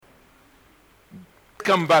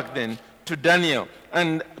Come back then to Daniel.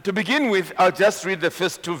 And to begin with, I'll just read the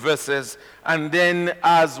first two verses, and then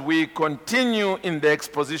as we continue in the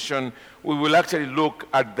exposition, we will actually look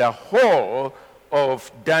at the whole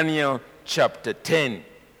of Daniel chapter 10.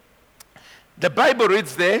 The Bible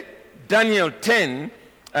reads there, Daniel 10,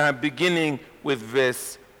 beginning with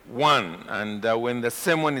verse 1. And when the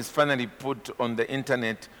sermon is finally put on the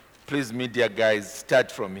internet, please, media guys,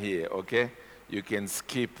 start from here, okay? You can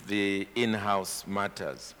skip the in-house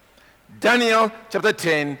matters. Daniel chapter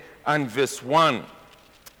 10 and verse 1.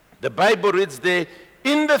 The Bible reads there,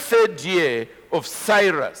 in the 3rd year of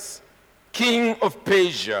Cyrus, king of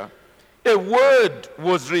Persia, a word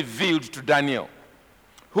was revealed to Daniel,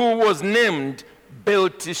 who was named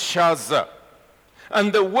Belteshazzar.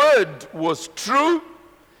 And the word was true,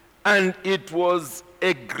 and it was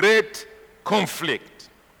a great conflict.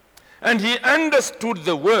 And he understood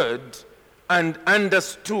the word and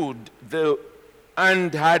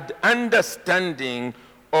had understanding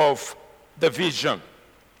of the vision.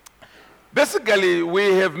 Basically,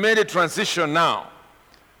 we have made a transition now.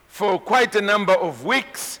 For quite a number of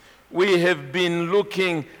weeks, we have been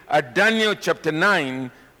looking at Daniel chapter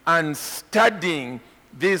 9 and studying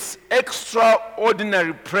this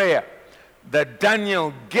extraordinary prayer that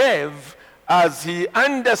Daniel gave as he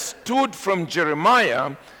understood from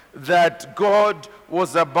Jeremiah that God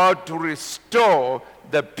was about to restore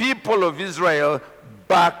the people of Israel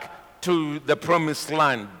back to the promised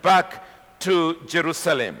land, back to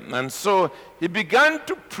Jerusalem. And so he began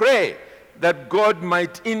to pray that God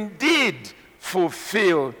might indeed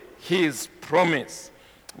fulfill his promise.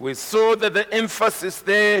 We saw that the emphasis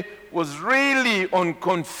there was really on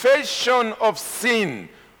confession of sin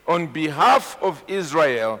on behalf of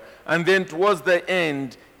Israel, and then towards the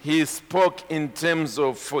end, he spoke in terms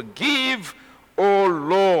of forgive, O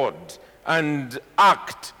Lord, and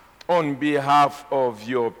act on behalf of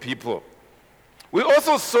your people. We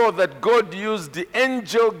also saw that God used the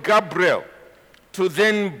angel Gabriel to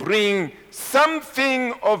then bring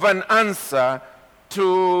something of an answer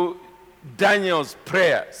to Daniel's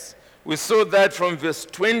prayers. We saw that from verse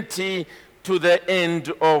 20 to the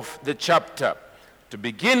end of the chapter. To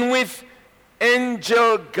begin with,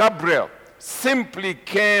 angel Gabriel simply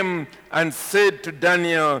came and said to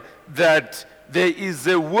Daniel that there is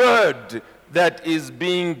a word that is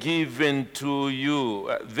being given to you.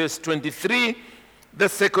 Verse 23, the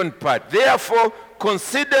second part. Therefore,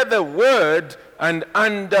 consider the word and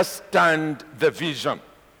understand the vision.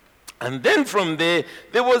 And then from there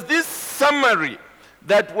was this summary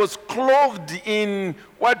that was clothed in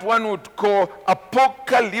what one would call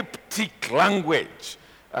apocalyptic language.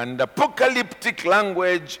 And apocalyptic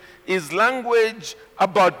language is language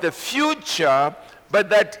about the future, but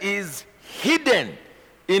that is hidden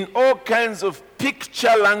in all kinds of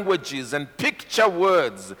picture languages and picture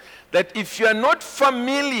words, that if you are not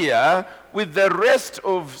familiar with the rest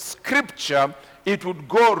of Scripture, it would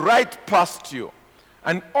go right past you.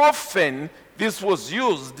 And often this was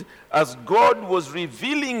used as God was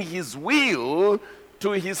revealing his will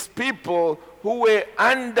to his people who were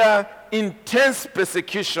under intense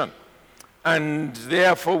persecution. And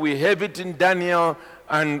therefore we have it in Daniel,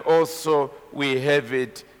 and also we have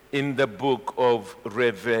it in the book of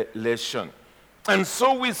Revelation. And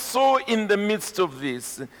so we saw in the midst of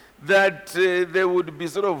this that there would be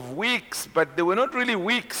sort of weeks, but they were not really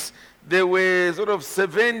weeks. There were sort of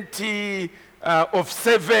 70 of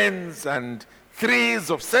sevens and threes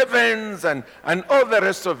of sevens and all the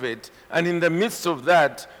rest of it. And in the midst of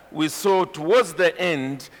that, we saw towards the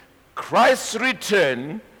end, Christ's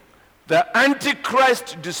return, the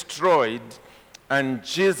Antichrist destroyed, and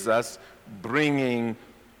Jesus bringing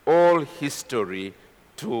all history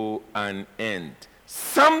to an end.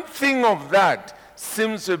 Something of that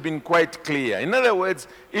seems to have been quite clear. In other words,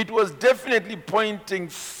 it was definitely pointing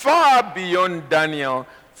far beyond Daniel,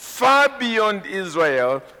 far beyond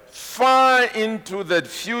Israel, far into the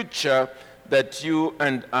future that you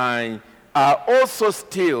and I are also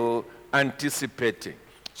still anticipating.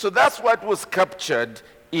 So that's what was captured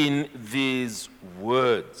in these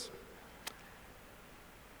words.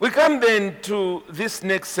 We come then to this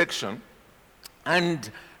next section, and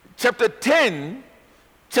chapter 10,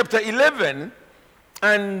 chapter 11,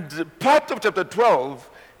 and part of chapter 12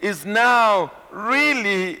 is now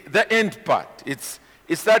really the end part. It's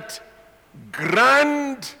that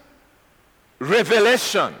grand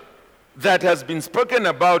revelation that has been spoken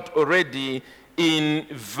about already in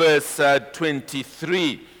verse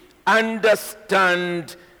 23.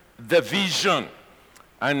 Understand the vision.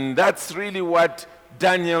 And that's really what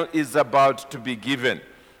Daniel is about to be given.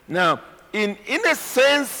 Now, in a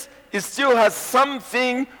sense, it still has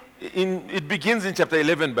something it begins in chapter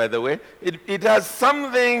 11, by the way. It has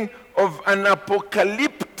something of an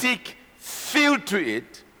apocalyptic feel to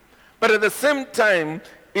it, but at the same time,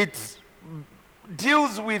 it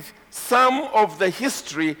deals with some of the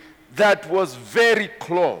history that was very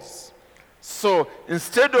close. So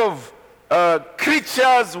instead of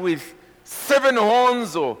creatures with 7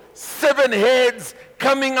 horns or 7 heads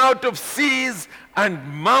coming out of seas and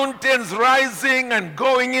mountains rising and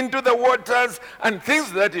going into the waters and things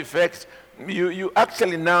to that effect, you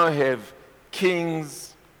actually now have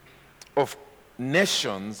kings of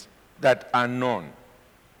nations that are known.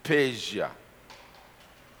 Persia,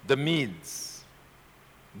 the Medes,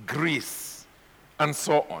 Greece, and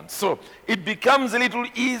so on. So it becomes a little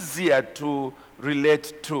easier to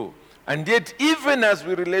relate to. And yet, even as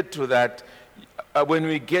we relate to that, when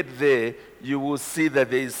we get there, you will see that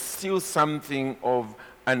there is still something of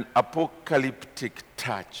an apocalyptic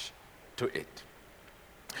touch to it.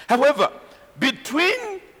 However,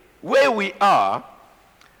 between where we are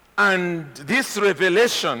and this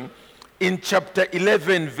revelation in chapter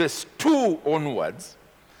 11, verse 2 onwards,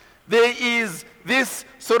 there is this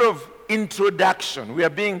sort of introduction. We are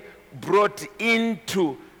being brought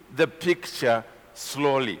into the picture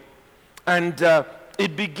slowly. And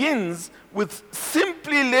it begins with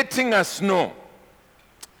simply letting us know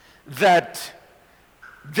that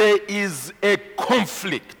there is a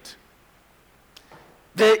conflict.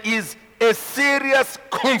 There is a serious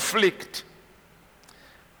conflict.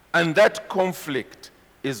 And that conflict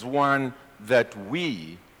is one that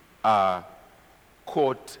we are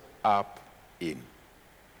caught up in.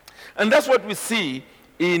 And that's what we see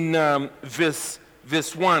in verse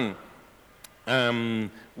 1,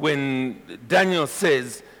 when Daniel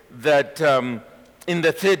says that in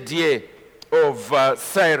the 3rd year of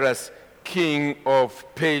Cyrus, king of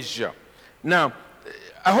Persia. Now,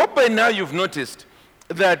 I hope by now you've noticed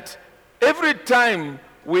that every time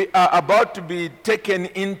we are about to be taken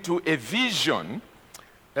into a vision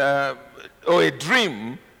or a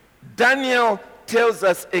dream, Daniel tells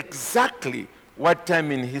us exactly what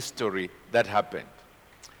time in history that happened.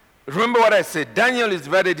 Remember what I said, Daniel is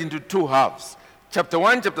divided into 2 halves. Chapter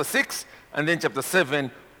 1, chapter 6, and then chapter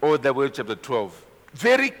 7, all the way to chapter 12.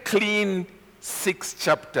 Very clean 6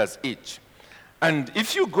 chapters each. And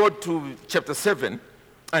if you go to chapter 7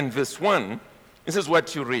 and verse 1, this is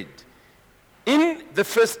what you read. In the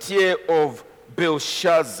 1st year of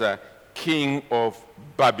Belshazzar, king of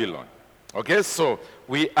Babylon. Okay, so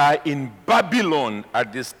we are in Babylon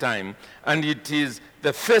at this time, and it is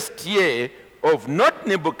the 1st year of not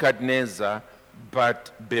Nebuchadnezzar,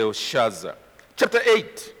 but Belshazzar. Chapter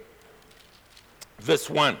 8, verse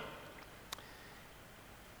 1.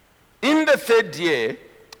 In the 3rd year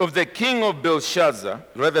of the king of Belshazzar,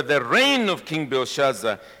 rather the reign of King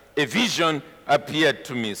Belshazzar, a vision appeared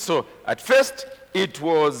to me. So at first it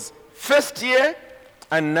was 1st year,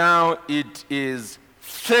 and now it is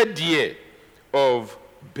 3rd year of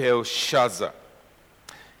Belshazzar.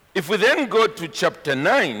 If we then go to chapter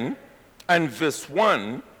 9 and verse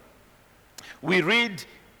 1, we read,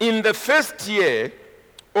 in the 1st year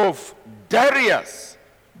of Darius,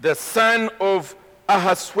 the son of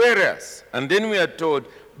Ahasuerus, and then we are told,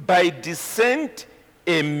 by descent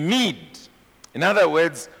a Mede. In other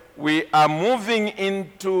words, we are moving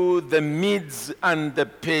into the Medes and the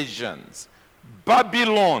Persians.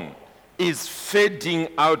 Babylon is fading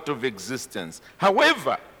out of existence.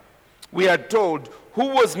 However, we are told who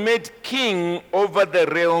was made king over the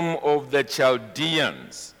realm of the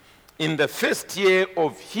Chaldeans in the 1st year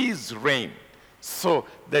of his reign. So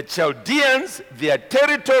the Chaldeans, their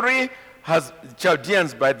territory has,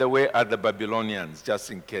 Chaldeans, by the way, are the Babylonians,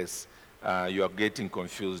 just in case you are getting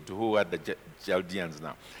confused. Who are the Chaldeans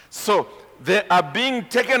now? So they are being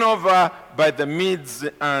taken over by the Medes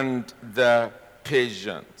and the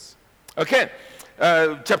Persians. Okay,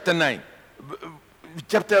 chapter 9.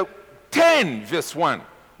 Chapter 10, verse 1,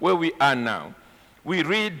 where we are now, we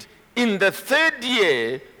read, in the 3rd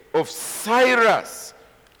year of Cyrus,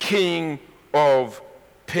 king of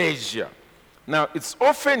Persia. Now, it's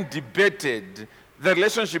often debated the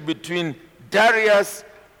relationship between Darius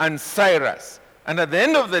and Cyrus. And at the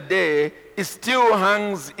end of the day, it still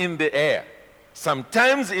hangs in the air.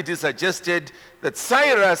 Sometimes it is suggested that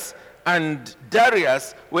Cyrus and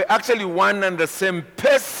Darius were actually one and the same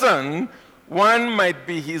person. One might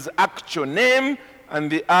be his actual name,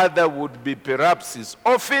 and the other would be perhaps his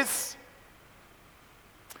office.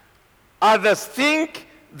 Others think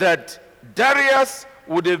that Darius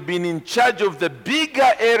would have been in charge of the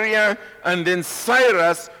bigger area, and then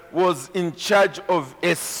Cyrus was in charge of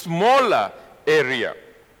a smaller area.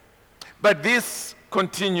 But this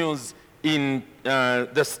continues in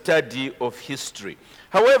the study of history.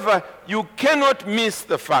 However, you cannot miss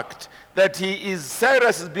the fact that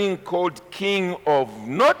Cyrus is being called king of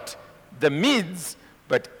not the Medes,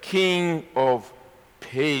 but king of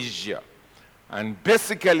Persia. And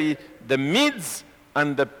basically, the Medes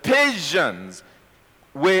and the Persians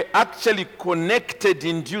were actually connected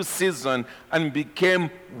in due season and became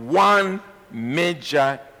one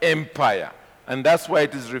major empire. And that's why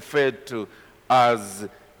it is referred to as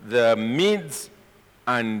the Medes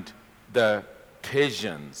and the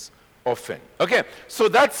Persians often. Okay, so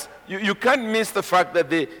that's, you can't miss the fact that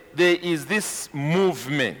there is this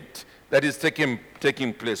movement that is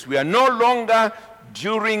taking place. We are no longer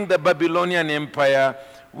during the Babylonian Empire.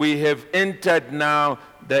 We have entered now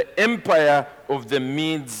the empire of the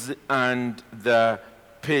Medes and the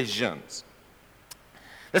Persians.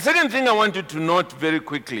 The second thing I want you to note very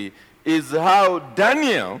quickly is how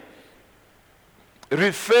Daniel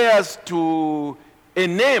refers to a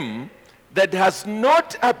name that has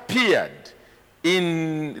not appeared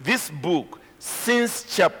in this book since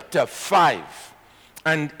chapter 5.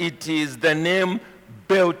 And it is the name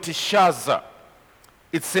Belteshazzar.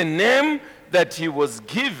 It's a name that he was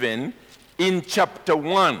given in chapter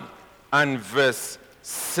 1 and verse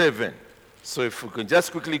 7. So if we could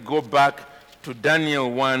just quickly go back to Daniel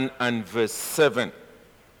 1 and verse 7.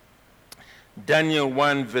 Daniel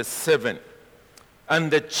 1 verse 7. And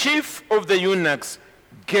the chief of the eunuchs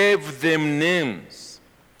gave them names.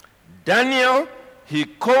 Daniel, he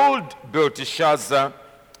called Belteshazzar.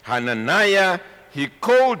 Hananiah, he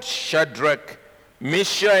called Shadrach.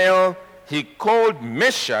 Mishael, he called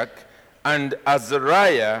Meshach. And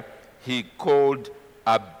Azariah, he called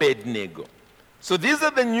Abednego. So these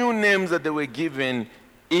are the new names that they were given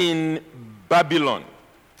in Babylon.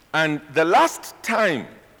 And the last time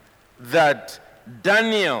that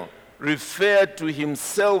Daniel referred to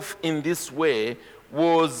himself in this way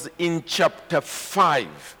was in chapter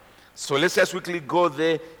 5. So let's just quickly go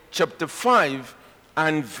there, chapter 5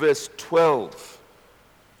 and verse 12.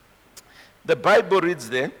 The Bible reads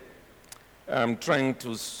there. I'm trying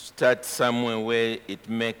to start somewhere where it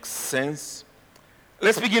makes sense.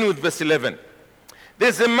 Let's begin with verse 11.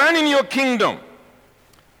 There's a man in your kingdom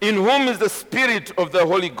in whom is the spirit of the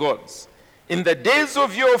holy gods. In the days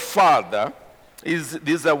of your father,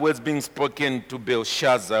 these are words being spoken to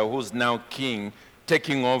Belshazzar, who's now king,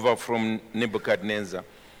 taking over from Nebuchadnezzar.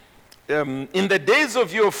 In the days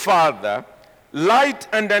of your father, light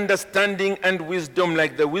and understanding and wisdom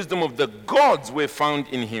like the wisdom of the gods were found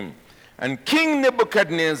in him. And King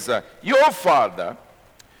Nebuchadnezzar, your father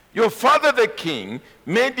the king,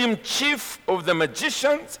 made him chief of the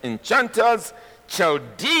magicians, enchanters,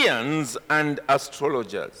 Chaldeans, and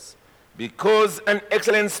astrologers, because an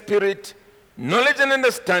excellent spirit, knowledge and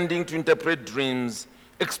understanding to interpret dreams,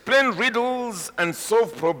 explain riddles, and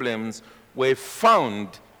solve problems were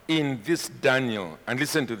found in this Daniel. And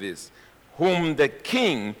listen to this, whom the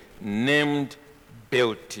king named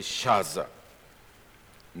Belteshazzar.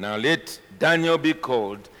 Now let Daniel be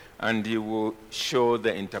called, and he will show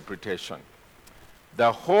the interpretation.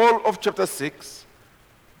 The whole of chapter 6,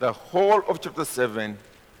 the whole of chapter 7,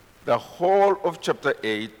 the whole of chapter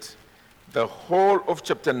 8, the whole of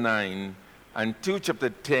chapter 9, until chapter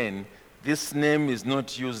 10, this name is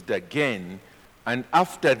not used again, and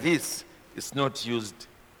after this, it's not used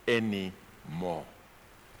anymore.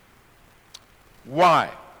 Why?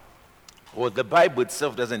 Well, the Bible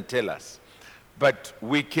itself doesn't tell us, but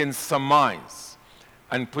we can surmise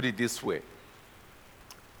and put it this way,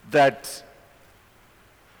 that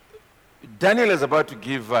Daniel is about to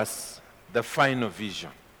give us the final vision.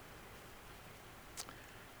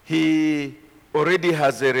 He already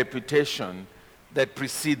has a reputation that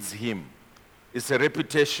precedes him. It's a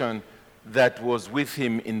reputation that was with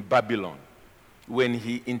him in Babylon when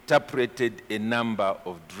he interpreted a number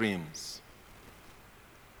of dreams.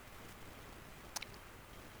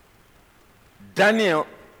 Daniel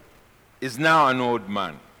is now an old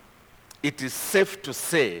man. It is safe to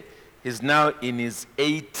say he's now in his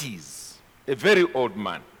 80s, a very old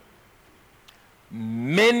man.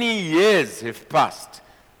 Many years have passed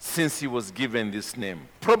since he was given this name.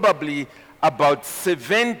 Probably about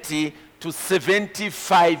 70 to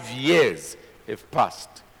 75 years have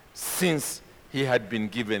passed since he had been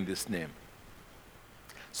given this name.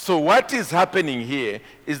 So what is happening here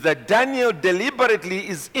is that Daniel deliberately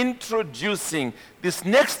is introducing this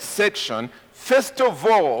next section, first of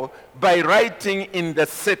all, by writing in the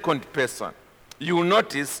second person. You will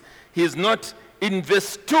notice he's not in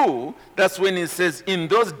verse 2, that's when he says, in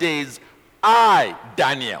those days, I,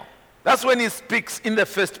 Daniel. That's when he speaks in the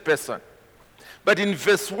first person. But in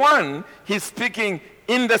verse 1, he's speaking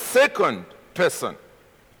in the second person.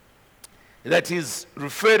 That is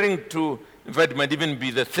referring to, in fact, it might even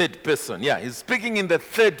be the third person. Yeah, he's speaking in the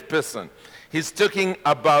third person. He's talking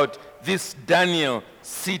about this Daniel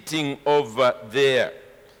sitting over there.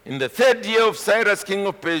 In the 3rd year of Cyrus, king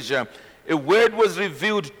of Persia, a word was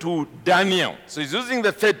revealed to Daniel. So he's using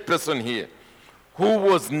the third person here, who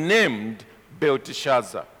was named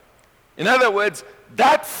Belteshazzar. In other words,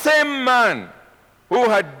 that same man who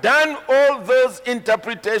had done all those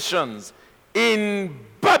interpretations in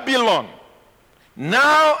Babylon,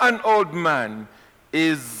 now an old man,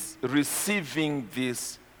 is receiving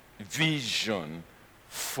this vision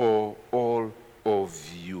for all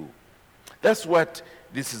of you. That's what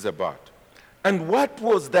this is about. And what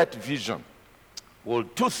was that vision? Well,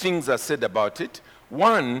 2 things are said about it.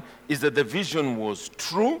 One is that the vision was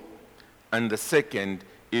true, and the second,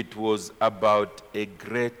 it was about a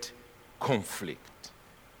great conflict.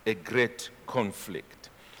 A great conflict.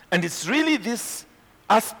 And it's really this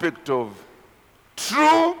aspect of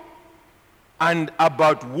true and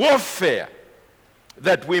about warfare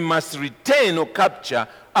that we must retain or capture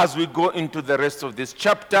as we go into the rest of this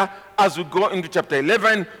chapter, as we go into chapter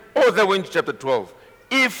 11, all the way into chapter 12.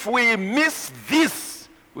 If we miss this,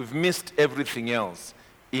 we've missed everything else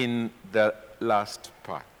in the last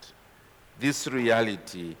part. This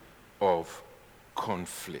reality of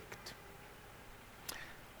conflict.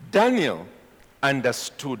 Daniel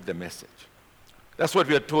understood the message. That's what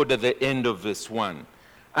we are told at the end of verse 1.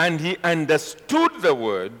 And he understood the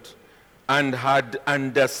word and had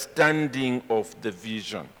understanding of the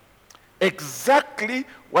vision. Exactly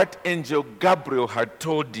what angel Gabriel had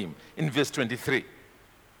told him in verse 23.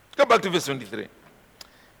 Go back to verse 23.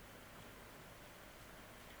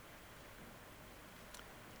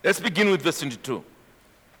 Let's begin with verse 22.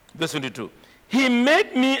 Verse 22. He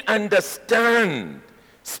made me understand,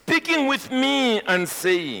 speaking with me and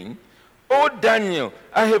saying, O Daniel,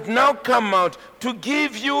 I have now come out to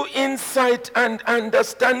give you insight and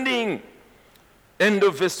understanding. End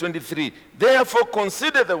of verse 23. Therefore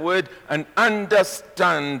consider the word and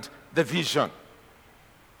understand the vision.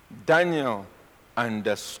 Daniel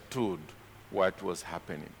understood what was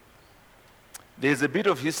happening. There's a bit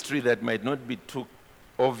of history that might not be too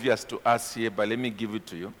obvious to us here, but let me give it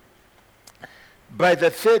to you. By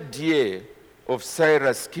the 3rd year of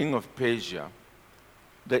Cyrus, king of Persia,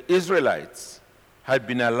 the Israelites had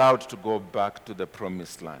been allowed to go back to the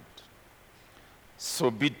promised land.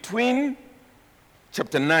 So between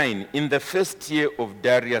chapter 9, in the 1st year of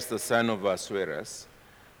Darius, the son of Ahasuerus,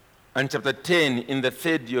 and chapter 10, in the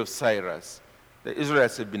 3rd year of Cyrus, the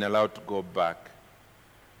Israelites have been allowed to go back.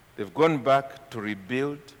 They've gone back to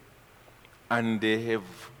rebuild, and they have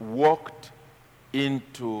walked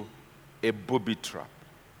into a booby trap.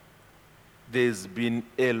 There's been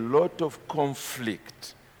a lot of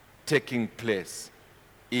conflict taking place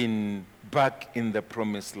back in the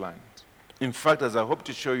promised land. In fact, as I hope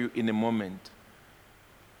to show you in a moment,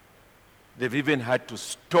 they've even had to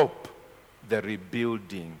stop the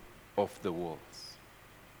rebuilding of the walls.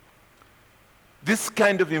 This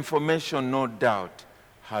kind of information, no doubt,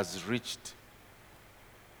 has reached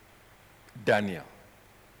Daniel,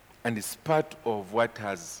 and is part of what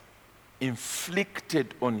has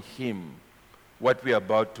inflicted on him what we are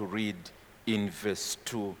about to read in verse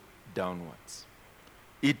 2 downwards.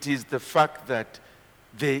 It is the fact that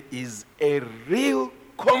there is a real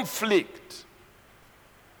conflict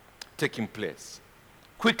taking place.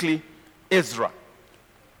 Quickly, Ezra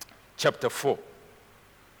chapter 4.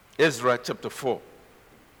 Ezra chapter 4.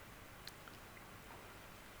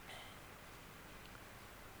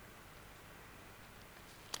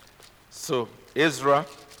 So Ezra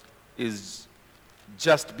is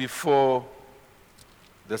just before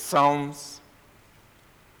the Psalms,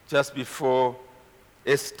 just before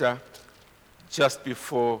Esther, just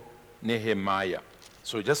before Nehemiah.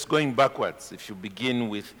 So just going backwards, if you begin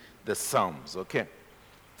with the Psalms, okay?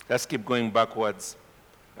 Let's keep going backwards.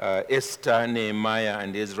 Esther, Nehemiah,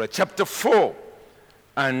 and Ezra. Chapter 4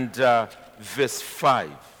 and verse 5.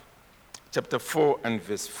 Chapter 4 and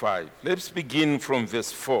verse 5. Let's begin from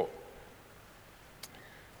verse 4.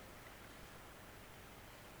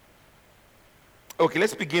 Okay,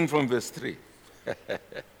 let's begin from verse 3.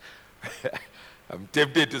 I'm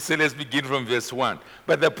tempted to say let's begin from verse 1.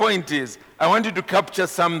 But the point is, I want you to capture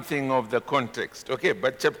something of the context. Okay,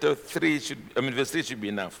 but verse 3 should be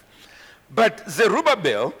enough. But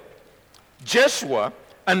Zerubbabel, Jeshua,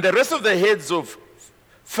 and the rest of the heads of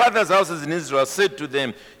fathers' houses in Israel said to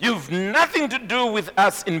them, you've nothing to do with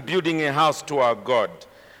us in building a house to our God.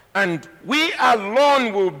 And we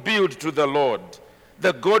alone will build to the Lord,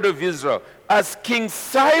 the God of Israel, as King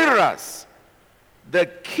Cyrus, the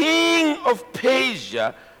king of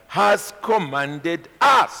Persia has commanded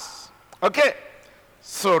us. Okay?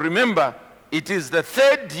 So remember, it is the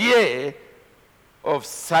 3rd year of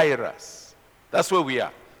Cyrus. That's where we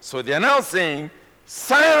are. So they are now saying,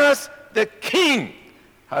 Cyrus the king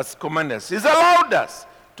has commanded us. He's allowed us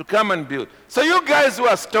to come and build. So you guys who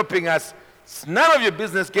are stopping us, it's none of your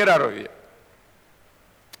business, get out of here.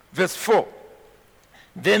 Verse 4.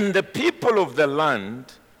 Then the people of the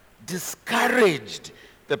land discouraged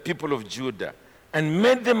the people of Judah and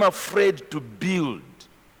made them afraid to build.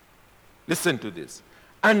 Listen to this.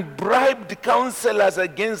 And bribed counselors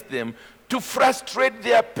against them to frustrate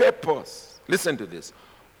their purpose. Listen to this.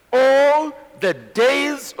 All the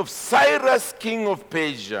days of Cyrus, king of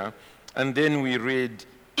Persia, and then we read,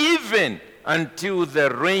 even until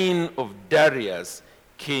the reign of Darius,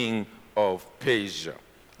 king of Persia.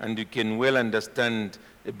 And you can well understand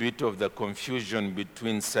a bit of the confusion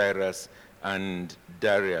between Cyrus and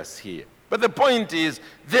Darius here. But the point is,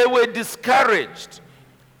 they were discouraged.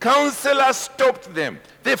 Counselors stopped them.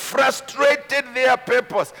 They frustrated their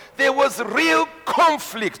purpose. There was real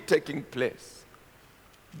conflict taking place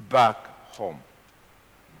back home.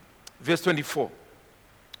 Verse 24.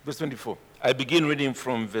 Verse 24. I begin reading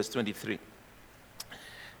from verse 23.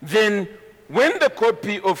 Then, when the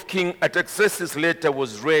copy of King Artaxerxes' letter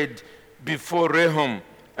was read before Rehum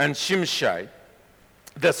and Shimshai,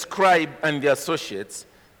 the scribe and the associates,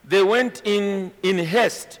 they went in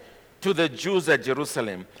haste to the Jews at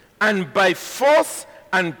Jerusalem, and by force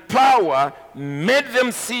and power made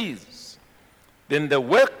them cease. Then the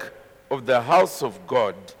work of the house of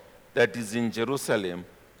God that is in Jerusalem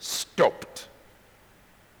stopped,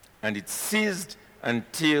 and it ceased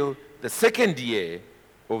until the 2nd year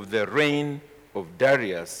of the reign of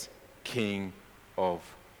Darius, king of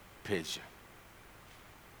Persia.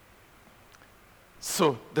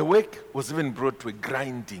 So the work was even brought to a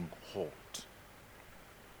grinding halt.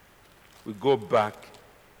 We go back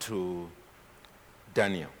to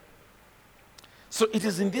Daniel. So it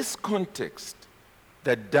is in this context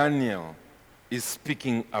that Daniel is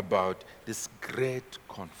speaking about this great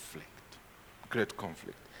conflict. Great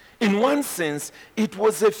conflict. In one sense, it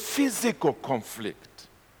was a physical conflict.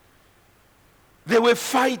 They were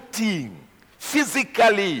fighting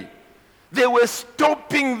physically. They were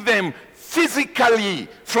stopping them physically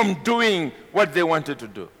from doing what they wanted to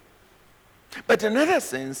do. But in another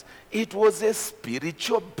sense, it was a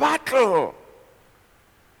spiritual battle.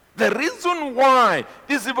 The reason why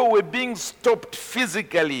these people were being stopped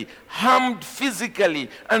physically, harmed physically,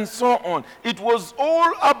 and so on, it was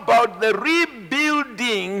all about the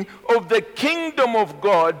rebuilding of the kingdom of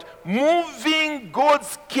God, moving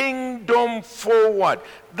God's kingdom forward.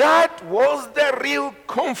 That was the real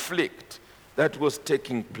conflict that was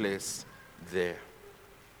taking place there.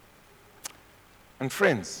 And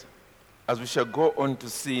friends, as we shall go on to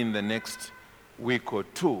see in the next week or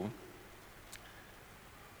two,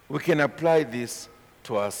 we can apply this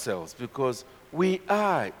to ourselves because we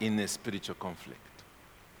are in a spiritual conflict.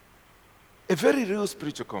 A very real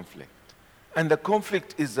spiritual conflict. And the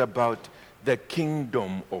conflict is about the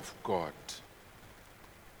kingdom of God.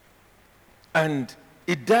 And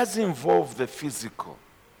it does involve the physical.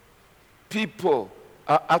 People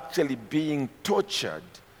are actually being tortured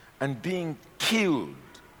and being killed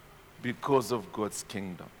because of God's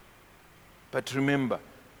kingdom. But remember,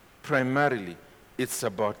 primarily, it's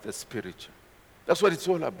about the spiritual. That's what it's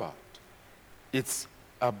all about. It's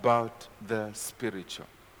about the spiritual.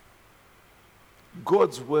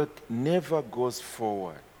 God's work never goes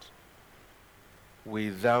forward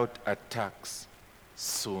without attacks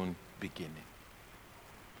soon beginning.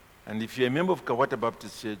 And if you're a member of Kawata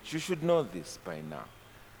Baptist Church, you should know this by now,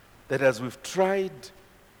 that as we've tried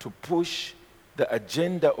to push the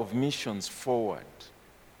agenda of missions forward,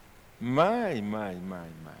 my,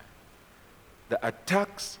 the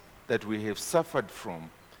attacks that we have suffered from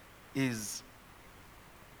is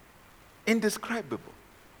indescribable.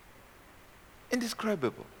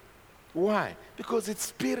 Indescribable. Why? Because it's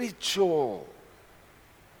spiritual.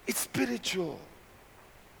 It's spiritual.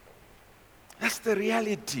 That's the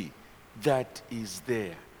reality that is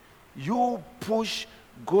there. You push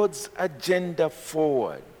God's agenda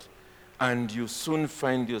forward, and you soon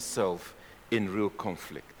find yourself in real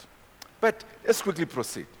conflict. But let's quickly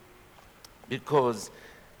proceed. Because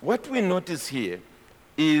what we notice here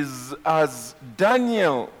is as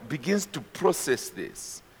Daniel begins to process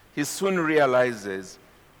this, he soon realizes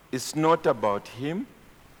it's not about him,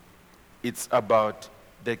 it's about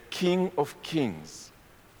the King of Kings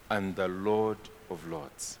and the Lord of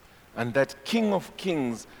Lords. And that King of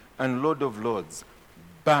Kings and Lord of Lords,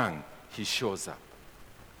 bang, he shows up.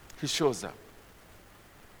 He shows up.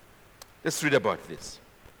 Let's read about this.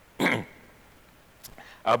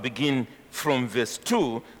 I'll begin from verse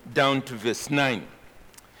 2 down to verse 9.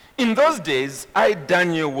 In those days,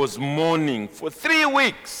 Daniel, was mourning for 3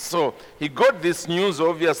 weeks. So he got this news,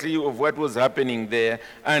 obviously, of what was happening there,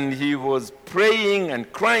 and he was praying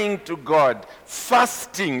and crying to God,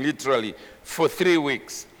 fasting, literally, for 3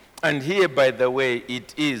 weeks. And here, by the way,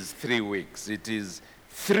 it is 3 weeks. It is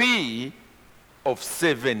 3 of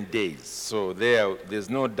 7 days. So there's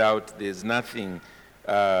no doubt, there's nothing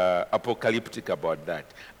apocalyptic about that.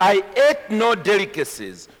 I ate no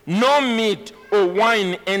delicacies, no meat or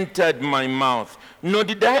wine entered my mouth, nor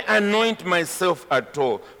did I anoint myself at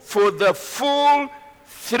all for the full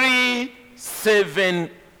 3 sevens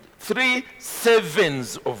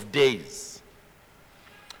of days.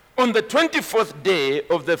 On the 24th day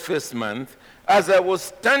of the first month, as I was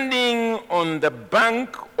standing on the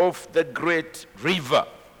bank of the great river,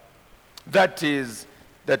 that is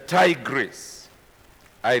the Tigris,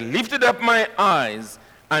 I lifted up my eyes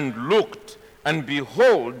and looked, and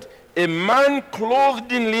behold, a man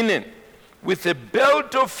clothed in linen, with a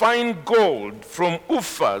belt of fine gold from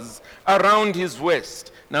Uphaz around his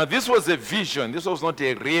waist. Now this was a vision. This was not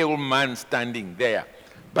a real man standing there.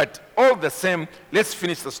 But all the same, let's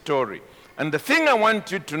finish the story. And the thing I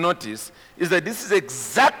want you to notice is that this is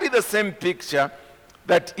exactly the same picture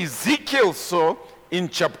that Ezekiel saw in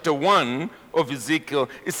chapter 1 of Ezekiel.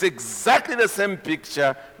 It's exactly the same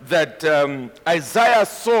picture that Isaiah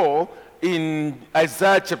saw in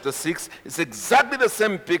Isaiah chapter 6. It's exactly the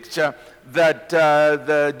same picture that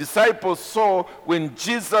the disciples saw when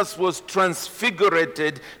Jesus was transfigured.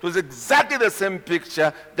 It was exactly the same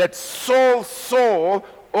picture that Saul saw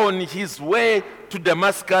on his way to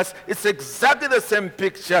Damascus. It's exactly the same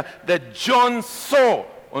picture that John saw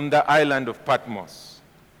on the island of Patmos.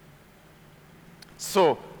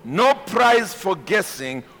 So, no prize for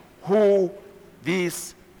guessing who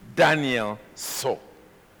this Daniel saw.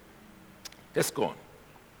 Let's go on.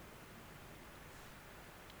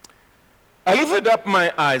 I lifted up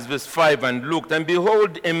my eyes, verse 5, and looked, and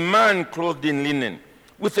behold, a man clothed in linen,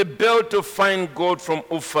 with a belt of fine gold from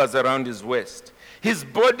Uphaz around his waist. His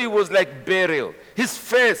body was like beryl, his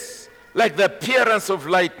face like the appearance of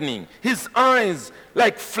lightning, his eyes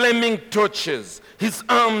like flaming torches, his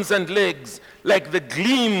arms and legs like the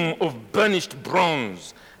gleam of burnished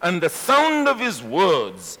bronze, and the sound of his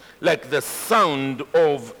words like the sound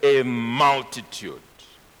of a multitude.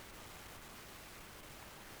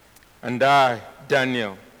 And I,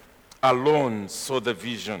 Daniel, alone saw the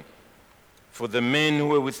vision, for the men who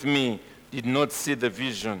were with me did not see the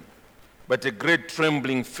vision, but a great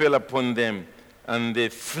trembling fell upon them, and they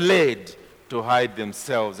fled to hide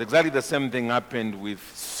themselves. Exactly the same thing happened with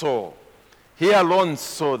Saul. He alone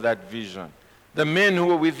saw that vision. The men who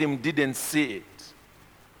were with him didn't see it.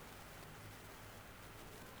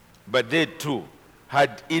 But they too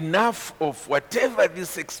had enough of whatever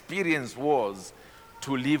this experience was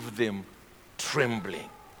to leave them trembling.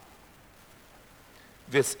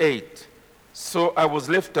 Verse 8, so I was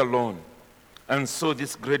left alone and saw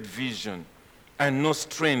this great vision, and no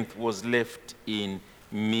strength was left in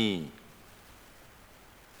me.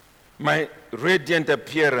 My radiant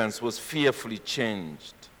appearance was fearfully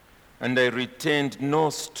changed, and I retained no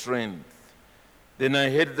strength. Then I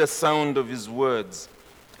heard the sound of his words,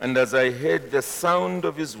 and as I heard the sound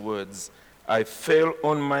of his words, I fell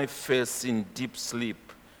on my face in deep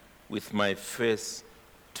sleep, with my face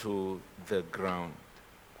to the ground.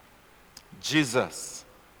 Jesus,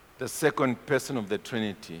 the second person of the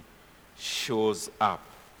Trinity, shows up.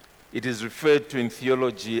 It is referred to in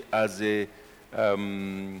theology as a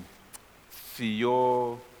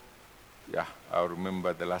I'll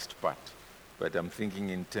remember the last part, but I'm thinking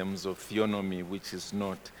in terms of theonomy, which is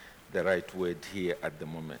not the right word here at the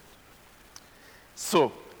moment.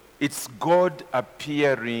 So, it's God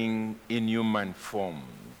appearing in human form.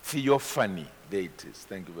 Theophany, there it is.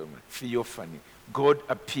 Thank you very much. Theophany. God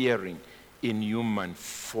appearing in human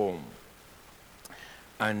form.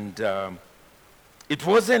 And it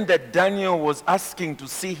wasn't that Daniel was asking to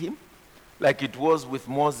see him, like it was with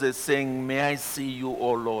Moses saying, may I see you,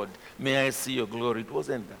 O Lord? May I see your glory? It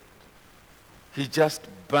wasn't that. He just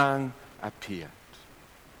bang appeared.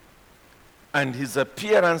 And his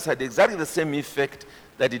appearance had exactly the same effect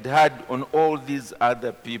that it had on all these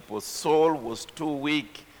other people. Saul was too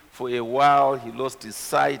weak for a while. He lost his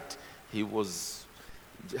sight. He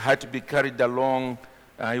had to be carried along.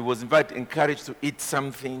 He was in fact encouraged to eat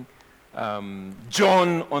something.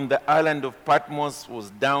 John on the island of Patmos was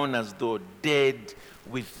down as though dead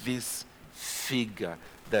with this figure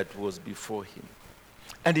that was before him.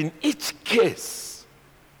 And in each case,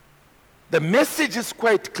 The message is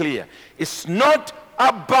quite clear. It's not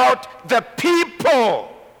about the people.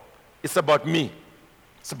 It's about me.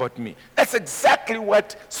 It's about me. That's exactly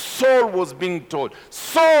what Saul was being told.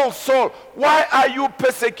 Saul, Saul, why are you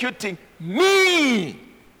persecuting me?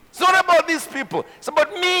 It's not about these people. It's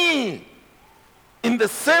about me. In the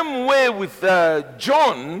same way with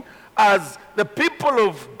John, as the people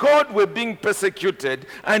of God were being persecuted,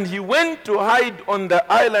 and he went to hide on the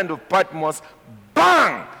island of Patmos,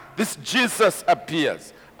 bang! This Jesus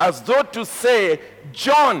appears. As though to say,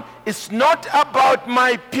 John, it's not about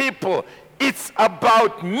my people. It's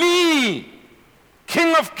about me,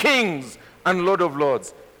 King of Kings and Lord of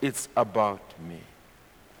Lords. It's about me.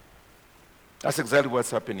 That's exactly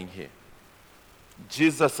what's happening here.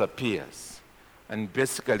 Jesus appears and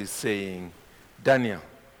basically saying, Daniel,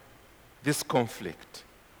 this conflict,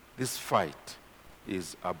 this fight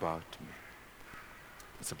is about me.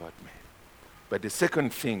 It's about me. But the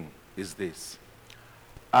second thing is this: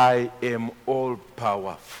 I am all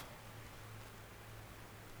powerful.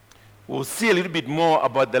 We'll see a little bit more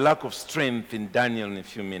about the lack of strength in Daniel in a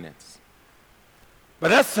few minutes. But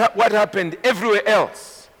that's what happened everywhere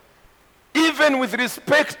else. Even with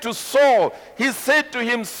respect to Saul, he said to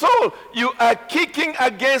him, Saul, you are kicking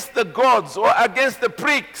against the gods or against the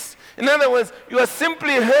pricks. In other words, you are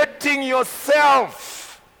simply hurting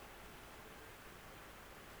yourself.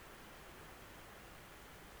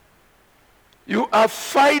 You are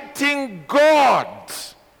fighting God.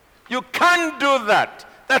 You can't do that.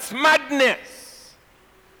 That's madness.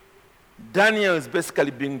 Daniel is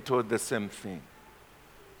basically being told the same thing.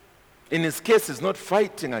 In his case, he's not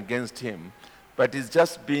fighting against him, but he's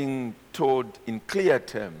just being told in clear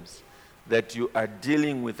terms that you are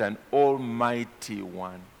dealing with an almighty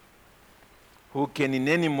one who can in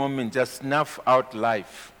any moment just snuff out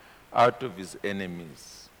life out of his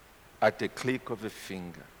enemies at a click of a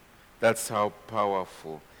finger. That's how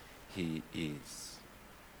powerful he is.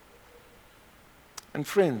 And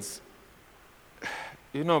friends,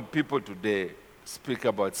 you know, people today speak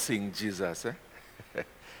about seeing Jesus,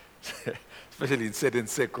 especially in certain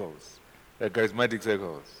circles, like charismatic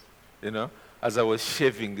circles. You know, as I was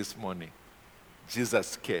shaving this morning,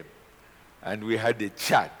 Jesus came, and we had a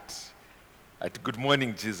chat at Good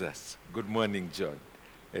Morning Jesus, Good Morning John,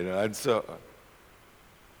 you know, and so on.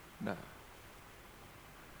 Now,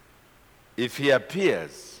 if he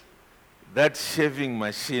appears, that shaving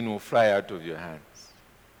machine will fly out of your hands.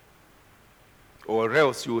 Or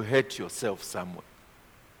else you will hurt yourself somewhere.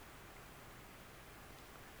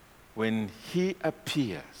 When he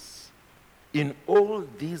appears, in all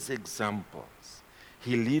these examples,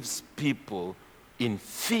 he leaves people in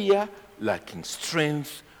fear, lacking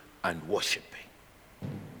strength, and worshiping.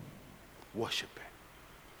 Worshiping.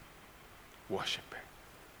 Worshiping.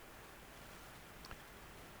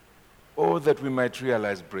 Oh, that we might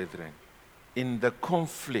realize, brethren, in the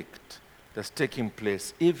conflict that's taking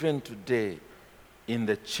place, even today, in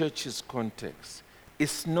the church's context,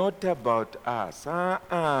 it's not about us.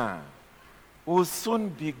 We'll soon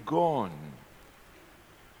be gone.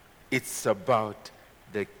 It's about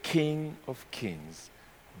the King of Kings,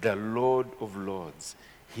 the Lord of Lords.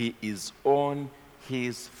 He is on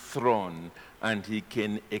his throne, and he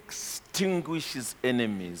can extinguish his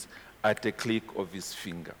enemies at a click of his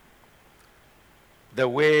finger. The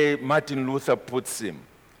way Martin Luther puts him,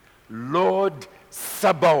 Lord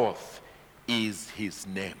Sabaoth is his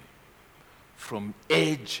name. From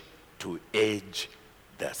age to age,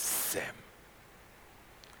 the same.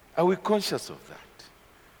 Are we conscious of that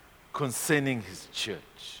concerning his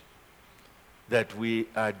church? That we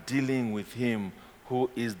are dealing with him who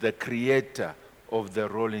is the creator of the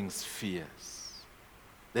rolling spheres,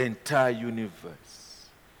 the entire universe.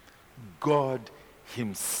 God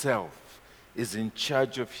himself is in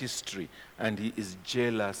charge of history, and he is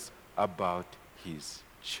jealous about his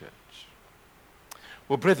church.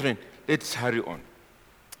 Well, brethren, let's hurry on,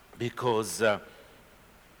 because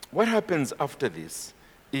what happens after this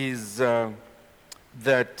is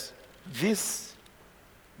that this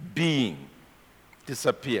being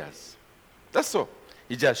disappears. That's all.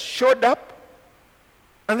 He just showed up,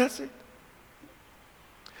 and that's it.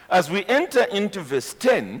 As we enter into verse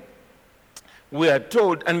 10, we are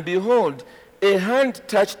told, and behold, a hand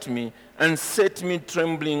touched me and set me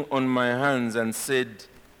trembling on my hands and said,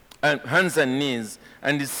 hands and knees,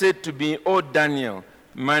 and he said to me, O Daniel,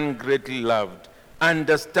 man greatly loved,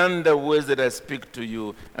 understand the words that I speak to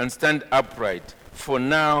you and stand upright, for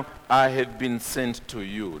now I have been sent to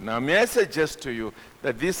you. Now may I suggest to you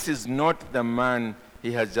that this is not the man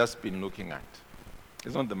he has just been looking at.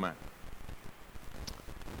 It's not the man.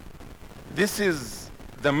 This is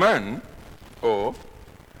the man, or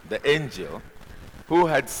the angel, who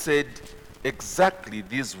had said exactly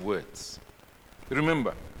these words.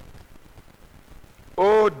 Remember,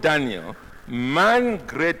 O Daniel, man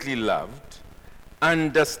greatly loved,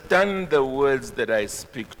 understand the words that I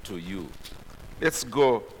speak to you. Let's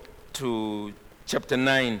go to chapter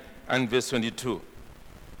 9 and verse 22.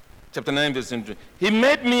 Chapter 9, verse 22. He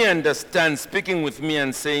made me understand, speaking with me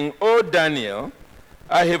and saying, O Daniel,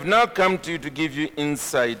 I have now come to you to give you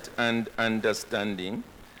insight and understanding.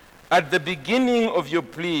 At the beginning of your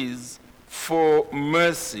pleas for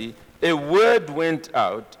mercy, a word went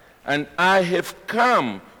out, and I have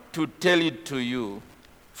come to tell it to you,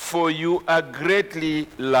 for you are greatly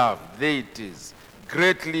loved. There it is,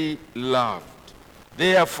 greatly loved.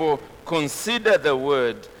 Therefore, consider the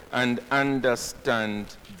word and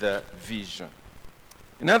understand the vision.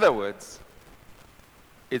 In other words,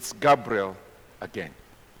 it's Gabriel again.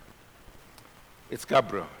 It's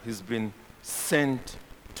Gabriel. He's been sent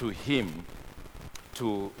to him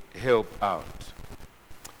to help out.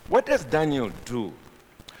 What does Daniel do?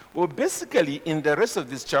 Well, basically, in the rest of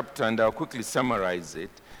this chapter, and I'll quickly summarize it,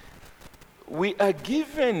 we are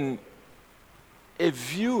given a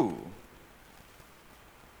view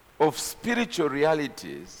of spiritual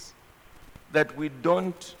realities that we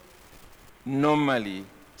don't normally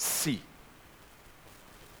see.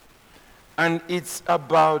 And it's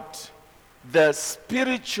about the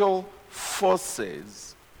spiritual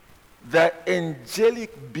forces, the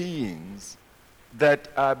angelic beings that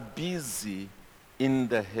are busy in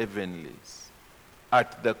the heavenlies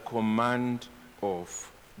at the command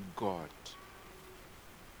of God.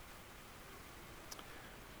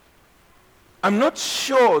 I'm not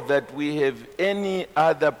sure that we have any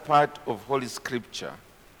other part of Holy Scripture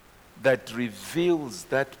that reveals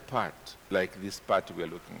that part like this part we're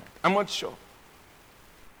looking at. I'm not sure.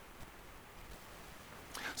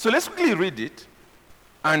 So let's quickly read it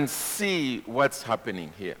and see what's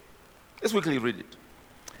happening here. Let's quickly read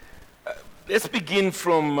it. Let's begin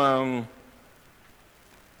from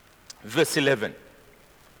verse 11.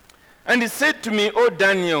 And he said to me, O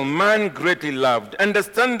Daniel, man greatly loved,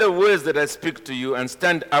 understand the words that I speak to you and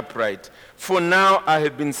stand upright, for now I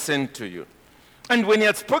have been sent to you. And when he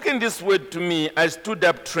had spoken this word to me, I stood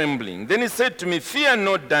up trembling. Then he said to me, fear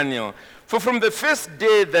not, Daniel, for from the first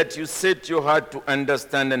day that you set your heart to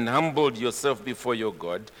understand and humbled yourself before your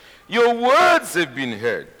God, your words have been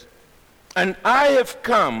heard. And I have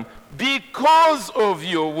come because of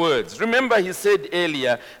your words. Remember, he said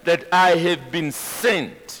earlier that I have been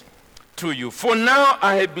sent to you. For now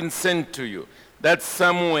I have been sent to you. That's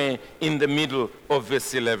somewhere in the middle of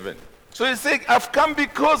verse 11. So he said, I've come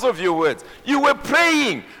because of your words. You were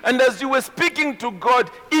praying, and as you were speaking to God,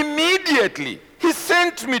 immediately he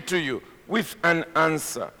sent me to you with an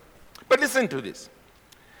answer. But listen to this.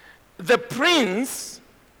 The prince,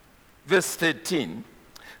 verse 13,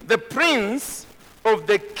 the prince of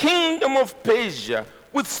the kingdom of Persia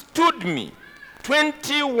withstood me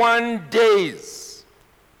 21 days.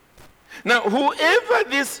 Now, whoever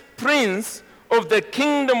this prince of the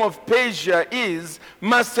kingdom of Persia is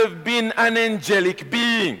must have been an angelic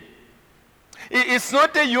being. It's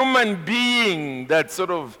not a human being that's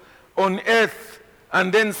sort of on earth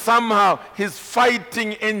and then somehow he's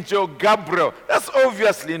fighting angel Gabriel. That's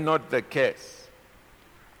obviously not the case.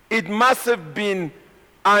 It must have been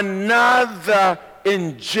another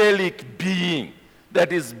angelic being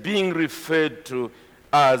that is being referred to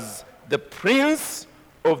as the prince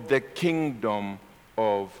of the kingdom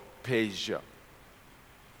of Persia.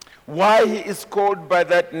 Why he is called by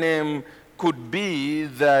that name could be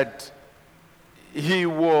that he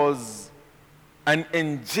was an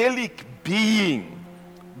angelic being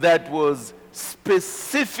that was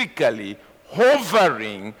specifically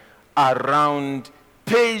hovering around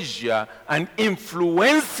Persia and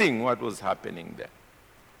influencing what was happening there.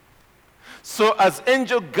 So as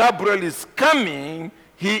angel Gabriel is coming,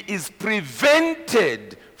 he is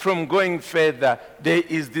prevented from going further. There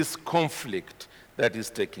is this conflict that is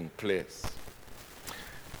taking place.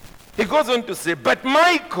 He goes on to say, but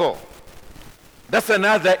Michael, that's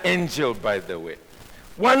another angel, by the way,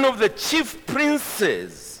 one of the chief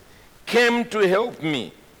princes, came to help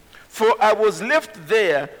me, for I was left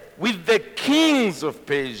there with the kings of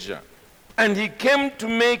Persia, and he came to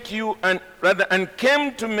make you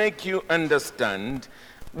understand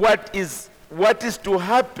what is to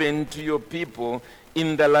happen to your people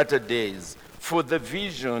in the latter days, for the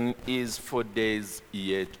vision is for days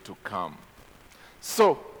yet to come.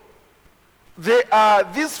 So there are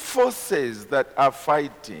these forces that are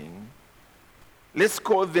fighting. Let's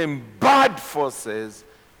call them bad forces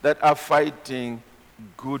that are fighting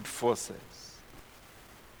good forces.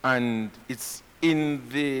 And it's in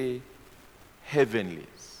the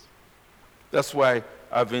heavenlies. That's why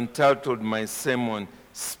I've entitled my sermon,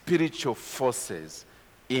 Spiritual Forces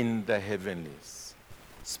in the Heavenlies.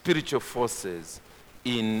 Spiritual forces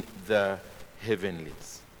in the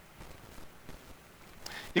heavenlies.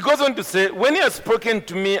 He goes on to say, when he has spoken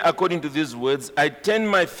to me according to these words, I turned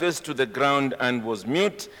my face to the ground and was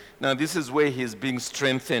mute. Now this is where he's being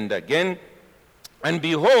strengthened again. And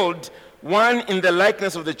behold, one in the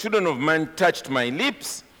likeness of the children of man touched my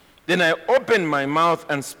lips. Then I opened my mouth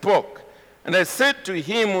and spoke. And I said to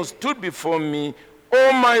him who stood before me,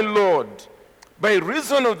 O my Lord, by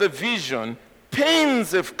reason of the vision,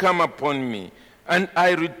 pains have come upon me, and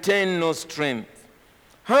I retain no strength.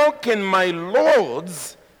 How can my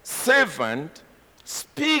Lord's servant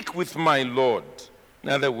speak with my Lord? In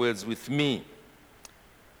other words, with me.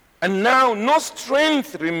 And now no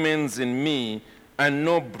strength remains in me, and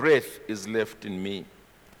no breath is left in me.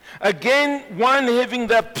 Again, one having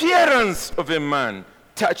the appearance of a man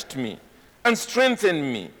touched me and strengthened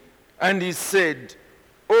me. And he said,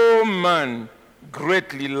 O man,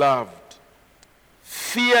 greatly loved,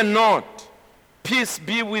 fear not, peace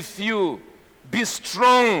be with you, be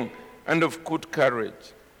strong and of good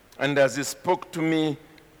courage. And as he spoke to me,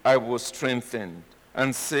 I was strengthened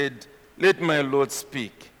and said, let my Lord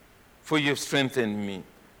speak, for you have strengthened me.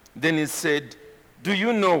 Then he said, do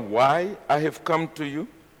you know why I have come to you?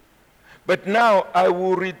 But now I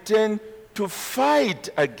will return to fight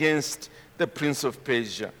against the prince of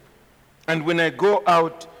Persia. And when I go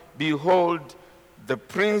out, behold, the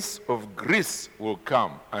prince of Greece will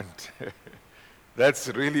come. And that's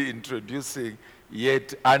really introducing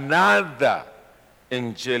yet another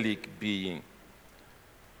angelic being.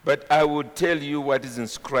 But I will tell you what is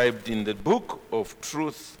inscribed in the book of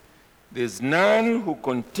truth. There's none who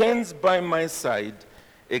contends by my side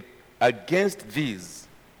against these,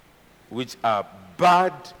 which are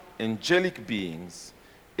bad angelic beings,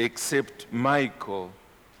 except Michael,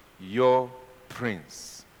 your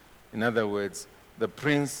prince. In other words, the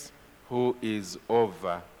prince who is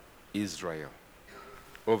over Israel.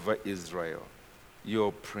 Over Israel,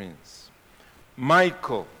 your prince.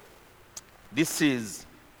 Michael, this is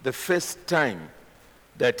the first time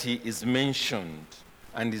that he is mentioned,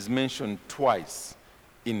 and is mentioned twice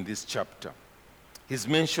in this chapter. He's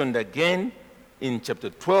mentioned again in chapter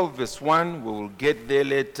 12, verse 1. We will get there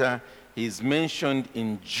later. He's mentioned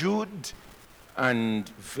in Jude and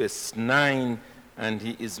verse 9, and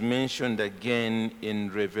he is mentioned again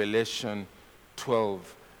in Revelation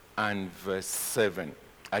 12 and verse 7.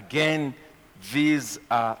 Again, these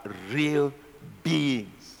are real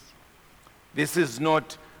beings. This is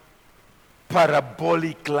not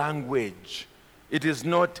parabolic language. It is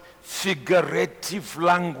not figurative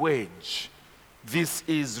language. This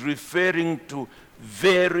is referring to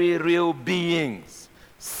very real beings.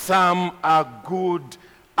 Some are good,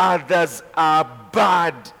 others are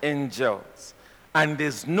bad angels. And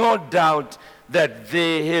there's no doubt that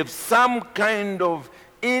they have some kind of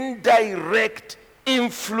indirect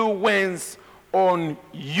influence on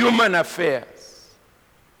human affairs.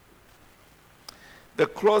 The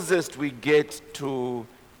closest we get to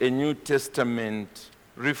a New Testament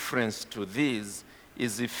reference to this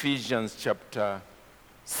is Ephesians chapter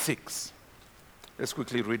 6. Let's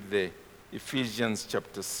quickly read there. Ephesians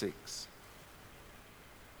chapter 6.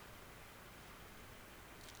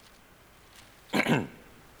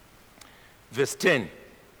 Verse 10.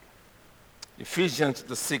 Ephesians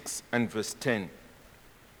chapter 6 and verse 10.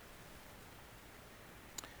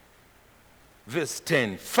 Verse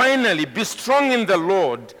 10. Finally, be strong in the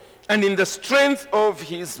Lord and in the strength of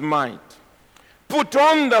his might. Put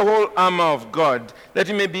on the whole armor of God, that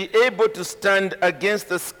you may be able to stand against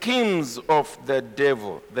the schemes of the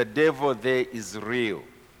devil. The devil there is real.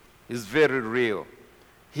 He's very real.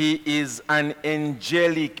 He is an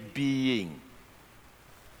angelic being.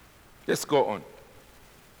 Let's go on.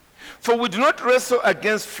 For we do not wrestle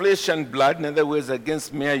against flesh and blood, in other words,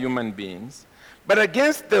 against mere human beings, but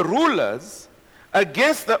against the rulers,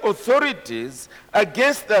 against the authorities,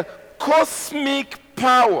 against the cosmic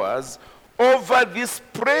powers over this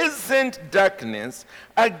present darkness,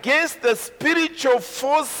 against the spiritual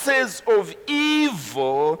forces of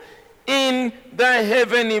evil in the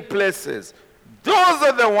heavenly places. Those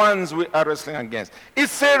are the ones we are wrestling against.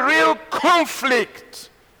 It's a real conflict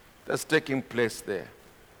that's taking place there.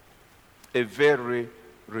 A very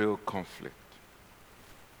real conflict.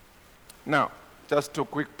 Now, just 2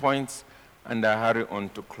 quick points, and I hurry on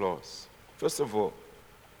to close. First of all,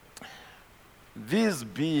 these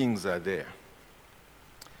beings are there.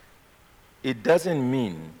 It doesn't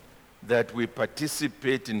mean that we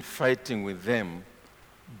participate in fighting with them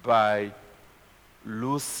by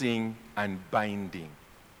loosing and binding.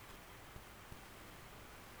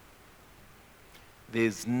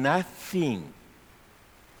 There's nothing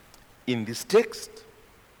in this text,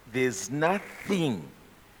 there's nothing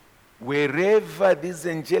wherever these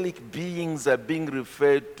angelic beings are being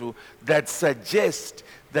referred to that suggest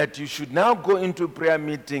that you should now go into a prayer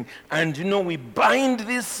meeting and, we bind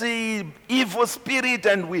this evil spirit,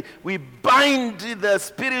 and we bind the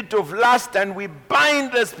spirit of lust, and we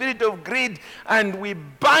bind the spirit of greed, and we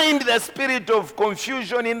bind the spirit of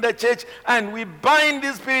confusion in the church, and we bind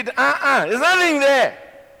the spirit. There's nothing there.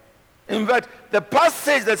 In fact, the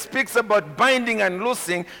passage that speaks about binding and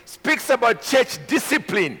loosing speaks about church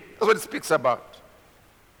discipline. That's what it speaks about.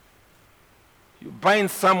 You bind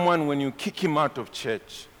someone when you kick him out of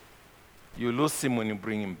church. You loose him when you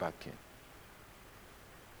bring him back in.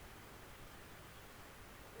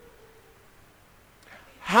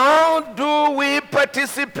 How do we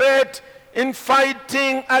participate in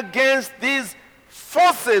fighting against these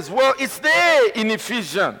forces? Well, it's there in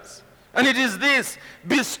Ephesians. And it is this: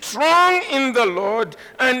 be strong in the Lord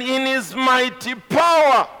and in his mighty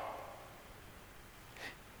power.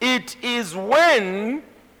 It is when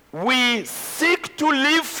we seek to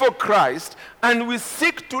live for Christ and we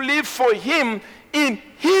seek to live for him in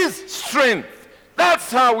his strength.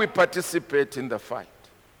 That's how we participate in the fight.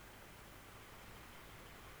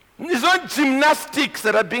 It's not gymnastics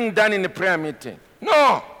that are being done in a prayer meeting.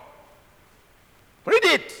 No. Read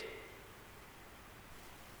it.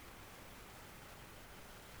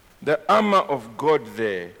 The armor of God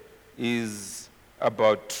there is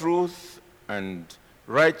about truth and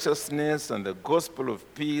righteousness and the gospel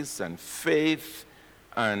of peace and faith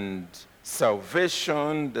and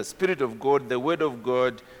salvation, the Spirit of God, the Word of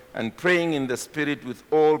God, and praying in the Spirit with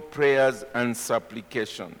all prayers and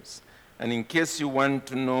supplications. And in case you want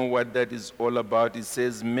to know what that is all about, it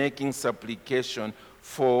says making supplication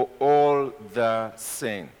for all the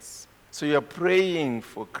saints. So you're praying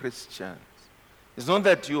for Christians. It's not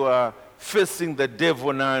that you are facing the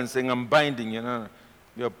devil now and saying, I'm binding you. No.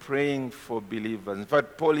 You're praying for believers. In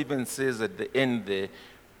fact, Paul even says at the end there,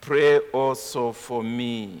 pray also for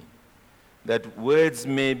me, that words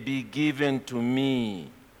may be given to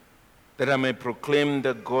me, that I may proclaim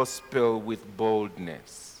the gospel with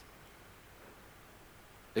boldness.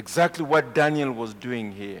 Exactly what Daniel was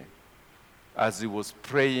doing here as he was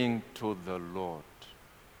praying to the Lord.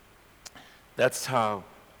 That's how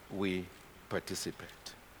we participate.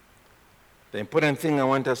 The important thing I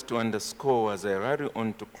want us to underscore as I hurry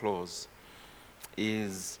on to close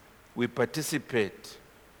is we participate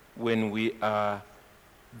when we are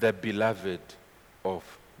the beloved of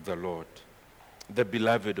the Lord. The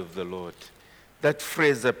beloved of the Lord. That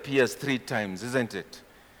phrase appears 3 times, isn't it?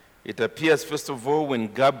 It appears, first of all,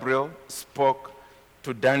 when Gabriel spoke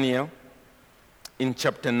to Daniel in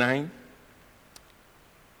chapter 9,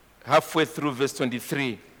 halfway through verse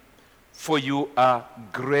 23. For you are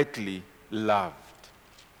greatly loved.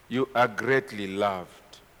 You are greatly loved.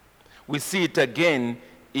 We see it again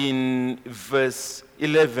in verse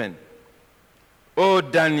 11. O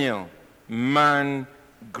Daniel, man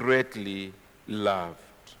greatly loved.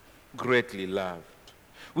 Greatly loved.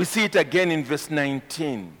 We see it again in verse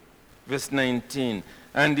 19. Verse 19.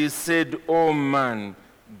 And he said, O man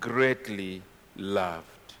greatly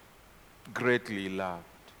loved. Greatly loved.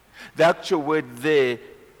 The actual word there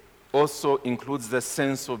also includes the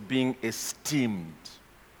sense of being esteemed,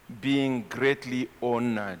 being greatly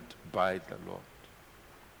honored by the Lord.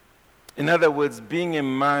 In other words, being a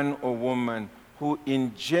man or woman who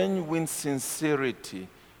in genuine sincerity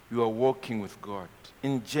you are walking with God,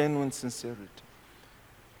 in genuine sincerity,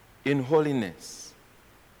 in holiness,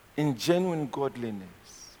 in genuine godliness.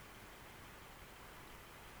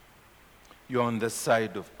 You're on the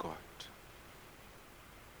side of God.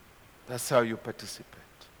 That's how you participate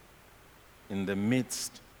in the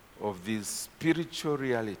midst of these spiritual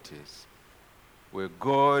realities where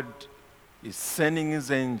God is sending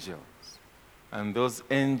his angels, and those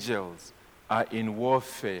angels are in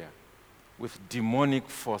warfare with demonic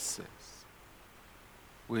forces,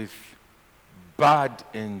 with bad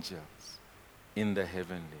angels in the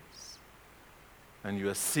heavenlies. And you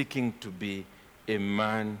are seeking to be a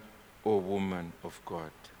man or woman of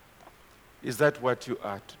God. Is that what you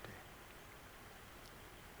are today?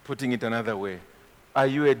 Putting it another way, are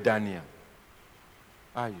you a Daniel?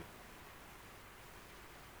 Are you?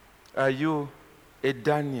 Are you a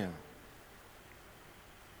Daniel?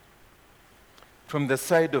 From the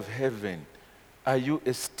side of heaven, are you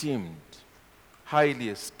esteemed, highly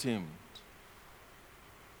esteemed?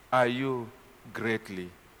 Are you greatly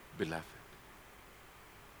beloved?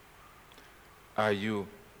 Are you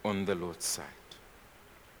on the Lord's side?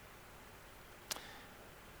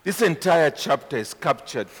 This entire chapter is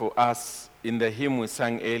captured for us in the hymn we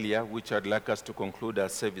sang earlier, which I'd like us to conclude our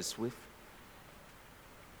service with.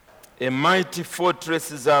 A mighty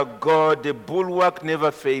fortress is our God, a bulwark never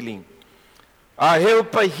failing. Our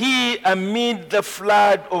helper, he amid the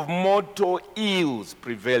flood of mortal ills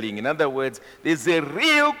prevailing. In other words, there's a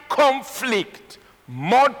real conflict,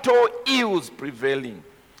 mortal ills prevailing.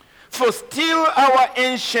 For still our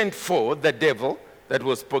ancient foe, the devil, that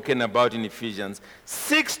was spoken about in Ephesians,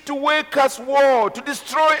 seeks to wake us war, to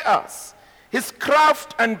destroy us. His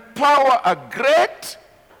craft and power are great.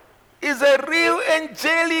 Is a real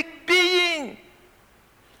angelic being.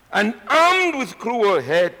 And armed with cruel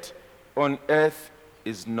hate, on earth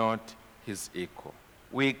is not his equal.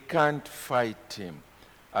 We can't fight him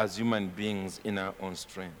as human beings in our own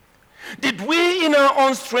strength. Did we in our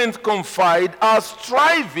own strength confide, our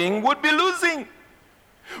striving would be losing.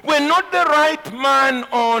 We're not the right man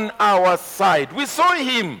on our side. We saw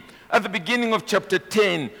him at the beginning of chapter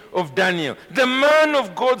 10 of Daniel, the man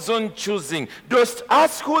of God's own choosing. Dost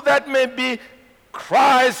ask who that may be?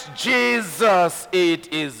 Christ Jesus,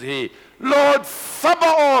 it is he. Lord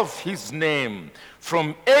Sabaoth, his name.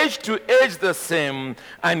 From age to age the same,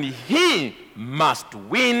 and he must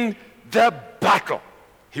win the battle.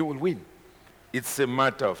 He will win. It's a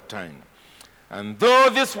matter of time. And though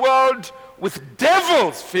this world with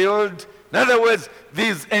devils filled, in other words,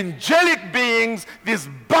 these angelic beings, these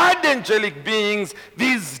bad angelic beings,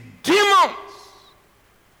 these demons,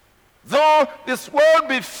 though this world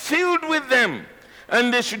be filled with them,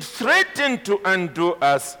 and they should threaten to undo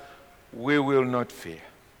us, we will not fear.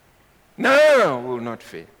 No, we will not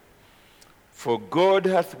fear. For God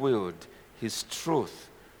hath willed his truth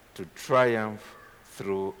to triumph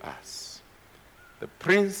through us. The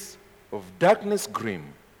prince of darkness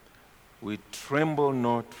grim, we tremble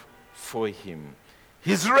not for him.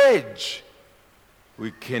 His rage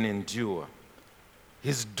we can endure.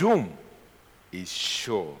 His doom is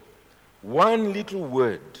sure. One little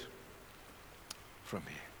word from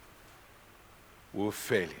here will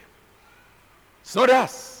fail him. It's not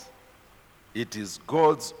us. It is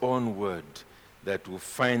God's own word that will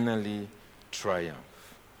finally triumph.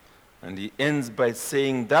 And he ends by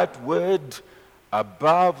saying that word,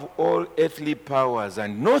 above all earthly powers,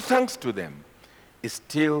 and no thanks to them, it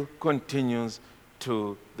still continues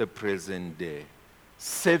to the present day,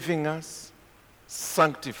 saving us,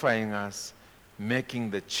 sanctifying us,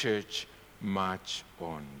 making the church march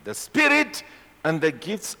on. The Spirit and the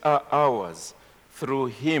gifts are ours through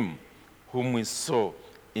him whom we saw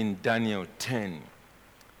in Daniel 10,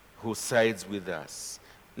 who sides with us.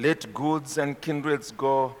 Let goods and kindreds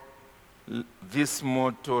go, this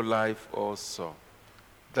mortal life also.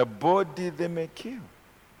 The body they may kill.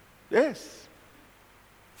 Yes.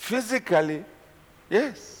 Physically,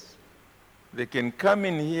 yes. They can come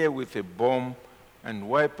in here with a bomb and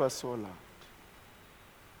wipe us all out.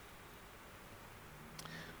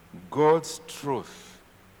 God's truth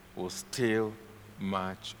will still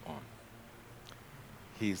march on.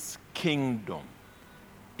 His kingdom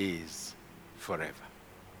is forever.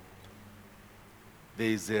 There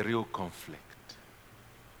is a real conflict,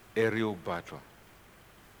 a real battle.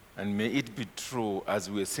 And may it be true, as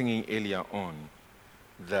we were singing earlier on,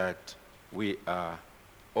 that we are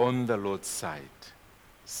on the Lord's side.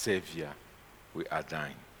 Savior, we are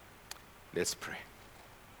thine. Let's pray.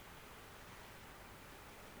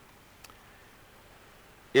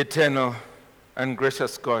 Eternal and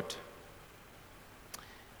gracious God,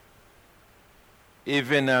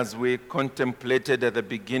 even as we contemplated at the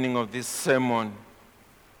beginning of this sermon,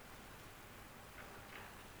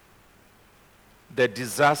 the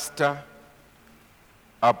disaster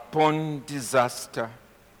upon disaster,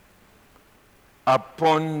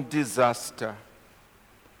 upon disaster,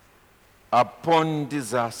 upon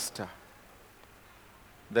disaster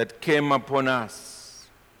that came upon us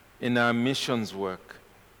in our missions work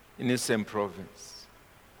in Eastern Province.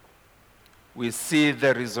 We see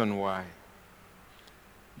the reason why.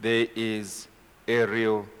 There is a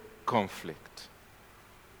real conflict.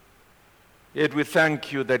 Yet we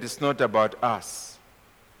thank you that it's not about us.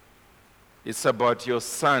 It's about your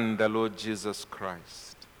Son, the Lord Jesus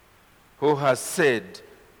Christ, who has said,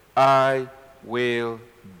 I will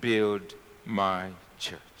build my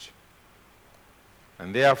church.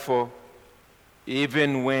 And therefore,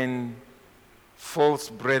 even when false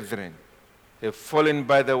brethren have fallen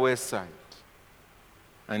by the wayside,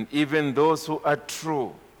 and even those who are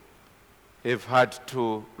true have had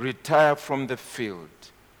to retire from the field,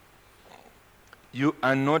 you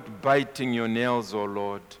are not biting your nails, O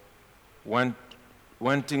Lord,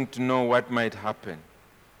 wanting to know what might happen.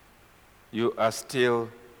 You are still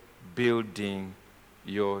building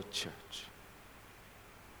your church.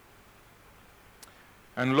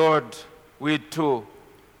 And Lord, we too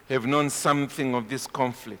have known something of this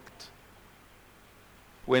conflict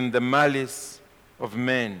when the malice of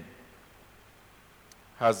men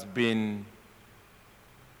has been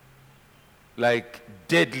like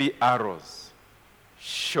deadly arrows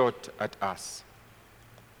shot at us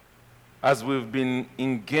as we've been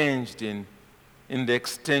engaged in the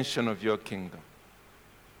extension of your kingdom.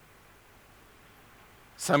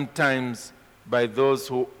 Sometimes by those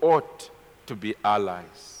who ought to be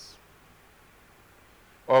allies.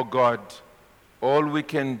 Oh God, all we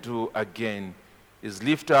can do again is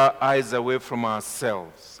lift our eyes away from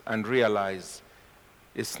ourselves and realize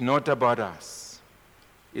it's not about us.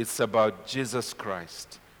 It's about Jesus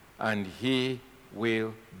Christ, and he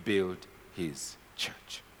will build his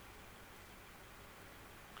church.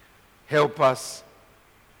 Help us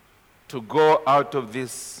to go out of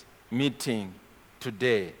this meeting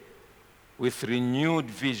today with renewed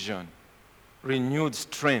vision, renewed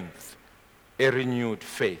strength, a renewed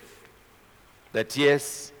faith. That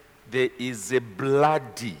yes, there is a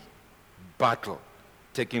bloody battle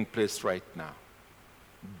taking place right now.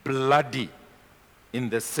 Bloody in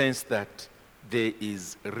the sense that there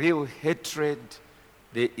is real hatred,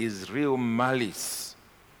 there is real malice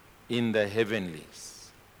in the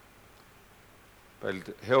heavenlies. But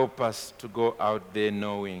help us to go out there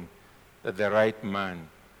knowing that the right man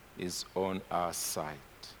is on our side,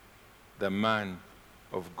 the man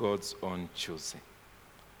of God's own choosing.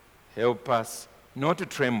 Help us not to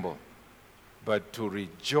tremble, but to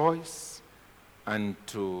rejoice and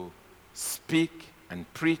to speak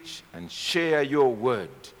and preach and share your word,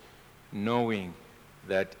 knowing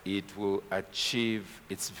that it will achieve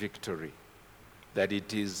its victory, that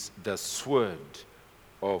it is the sword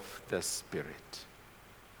of the Spirit.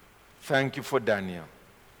 Thank you for Daniel,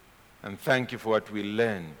 and thank you for what we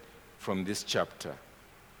learn from this chapter.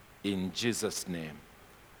 In Jesus' name,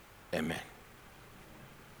 amen.